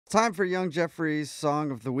Time for Young Jeffrey's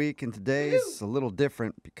Song of the Week, and today's a little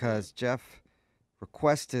different because Jeff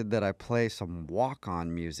requested that I play some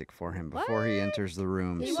walk-on music for him before he enters the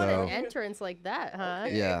room. He wanted an entrance like that, huh?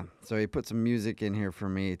 Yeah, so he put some music in here for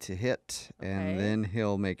me to hit, and then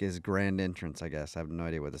he'll make his grand entrance, I guess. I have no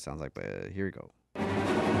idea what this sounds like, but here we go. All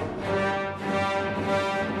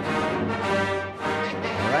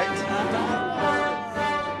right.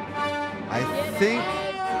 I think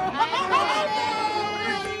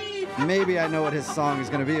maybe I know what his song is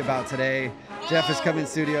going to be about today. Jeff has come in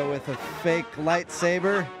studio with a fake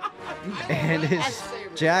lightsaber and his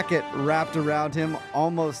jacket wrapped around him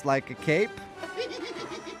almost like a cape.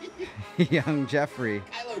 Young Jeffrey,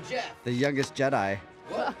 the youngest Jedi.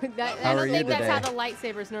 Well, I don't think that's how the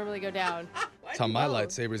lightsabers normally go down. That's how my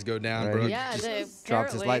lightsabers go down, bro. Yeah, just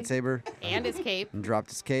dropped his lightsaber. And his cape. And dropped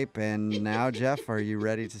his cape. And now, Jeff, are you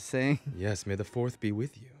ready to sing? Yes, may the fourth be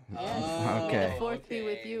with you. Okay. The fourth be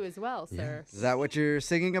with you as well, sir. Is that what you're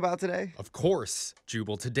singing about today? Of course,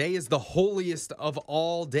 Jubal. Today is the holiest of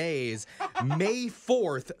all days, May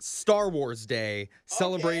 4th, Star Wars Day,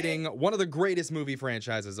 celebrating one of the greatest movie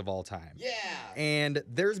franchises of all time. Yeah. And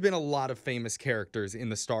there's been a lot of famous characters in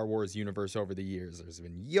the Star Wars universe over the years. There's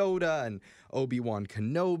been Yoda and Obi-Wan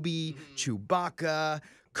Kenobi, Chewbacca,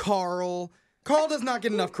 Carl. Carl does not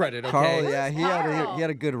get enough credit, okay? Carl, yeah, he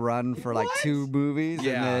had a good run for like 2 movies,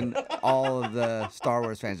 and then all of the Star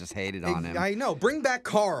Wars fans just hated on him. I know. Bring back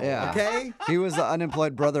Carl, okay? He was the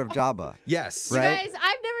unemployed brother of Jabba. Yes. Right? You guys,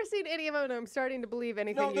 I've never seen any of them, and I'm starting to believe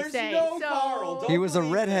anything you say. No Carl. He was a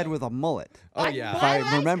redhead with a mullet. Oh, yeah. If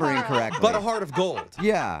I'm remembering correctly. But a heart of gold.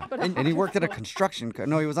 Yeah, and he worked at a construction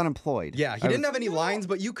no, he was unemployed. Yeah, he didn't have any lines,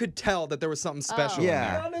 but you could tell that there was something special in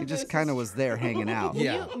there. Yeah, he just kind of was there hanging out.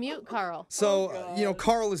 Yeah. Mute Carl. So,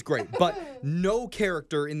 Carl is great, but no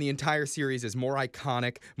character in the entire series is more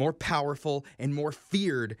iconic, more powerful, and more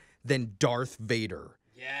feared than Darth Vader.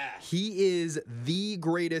 Yeah. He is the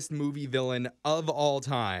greatest movie villain of all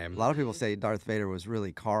time. A lot of people say Darth Vader was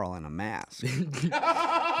really Carl in a mask.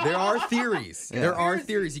 There are theories. Yeah. There are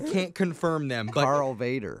theories. You can't confirm them. But Carl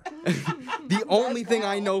Vader. the only thing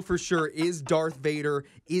I know for sure is Darth Vader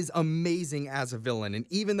is amazing as a villain. And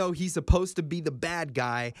even though he's supposed to be the bad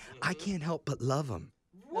guy, I can't help but love him.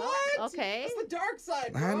 What? Okay. That's the dark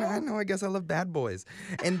side, bro. I know. I guess I love bad boys.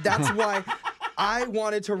 And that's why I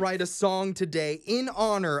wanted to write a song today in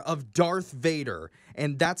honor of Darth Vader.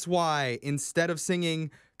 And that's why instead of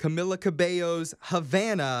singing Camila Cabello's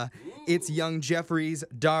Havana, it's Young Jeffrey's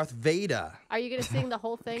Darth Vader. Are you going to sing the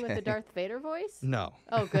whole thing with the Darth Vader voice? No.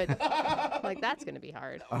 Oh, good. Like, that's going to be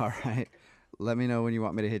hard. All right. Let me know when you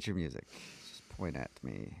want me to hit your music. Just point at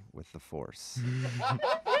me with the Force.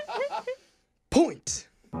 Point.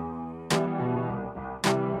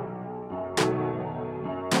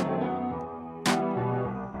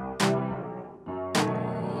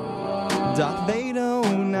 Darth Vader,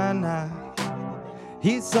 oh na na.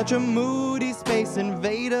 He's such a moody space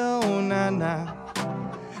invader, oh na na.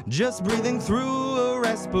 Just breathing through a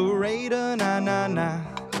respirator, na na na.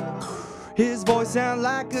 His voice sounds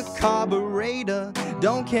like a carburetor.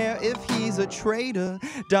 Don't care if he's a traitor.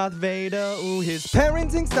 Darth Vader, ooh, his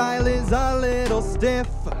parenting style is a little stiff.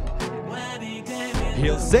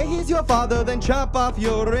 He'll say he's your father, then chop off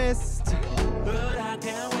your wrist.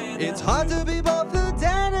 It's hard to be both a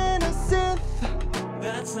dad and a Sith.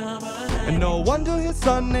 And no wonder his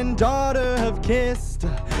son and daughter have kissed.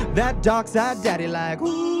 That dark side daddy like,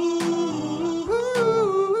 ooh,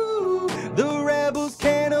 ooh. The rebels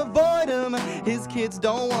can't avoid him. His kids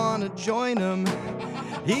don't want to join him.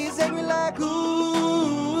 He's angry like,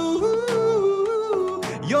 ooh, ooh.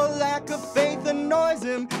 Your lack of faith annoys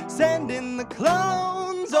him. Send in the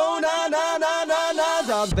clones. Oh, na, na, na, na, na.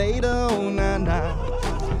 Darth Vader, oh, na, na.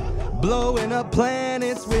 Blowing up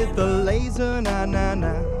planets with a laser, na na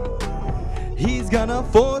na. He's gonna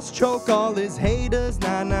force choke all his haters,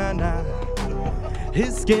 na na na.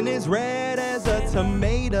 His skin is red as a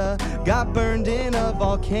tomato, got burned in a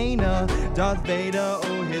volcano. Darth Vader,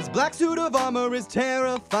 oh, his black suit of armor is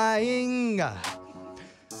terrifying.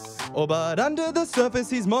 Oh, but under the surface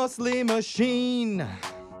he's mostly machine.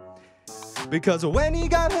 Because when he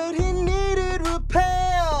got hurt he needed repair.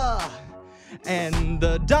 And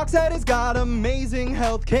the dark side has got amazing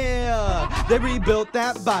health care. They rebuilt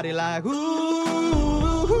that body like,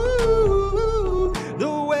 ooh,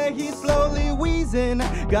 the way he's slowly wheezing,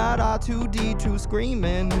 got R2-D2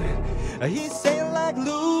 screaming. He's saying like,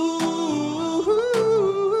 Luke,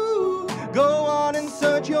 go on and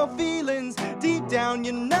search your feelings. Deep down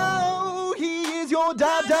you know he is your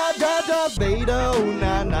Darth Vader, oh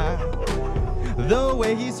na na. The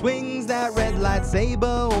way he swings that red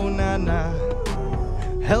lightsaber, oh na na.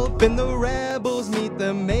 helping the rebels meet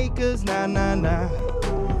the makers, nah, nah, nah.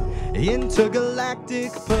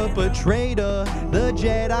 Intergalactic perpetrator, the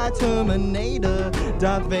Jedi Terminator,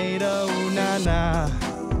 Darth Vader, ooh, nah, nah.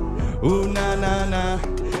 Ooh, nah, nah, nah.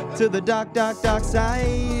 To the dark, dark, dark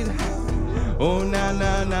side. Oh, nah,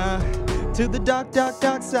 nah, nah. To the dark, dark,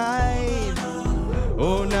 dark side.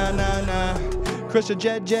 Oh, nah, nah, nah. Crush a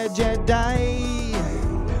Jedi.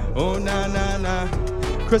 Oh, nah, nah, nah.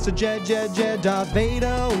 Crush a Jedi, Darth Vader.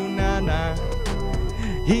 Oh, nah, nah.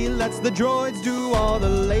 He lets the droids do all the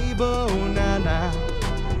labor. Oh, nah, nah.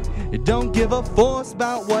 Don't give a force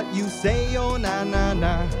about what you say. Oh, nah, nah,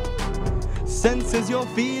 nah. Senses your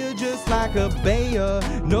fear just like a Bayer.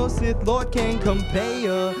 No Sith Lord can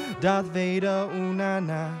compare. Darth Vader, ooh, nah,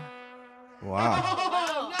 nah. Wow.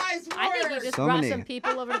 Oh, nice work. I think you just So brought many- some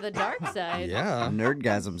people over to the dark side. Yeah.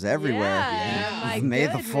 Nerdgasms everywhere. Yeah. My May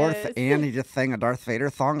the 4th, goodness. and he just sang a Darth Vader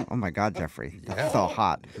song. Oh my God, Jeffrey. That's so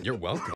hot. You're welcome.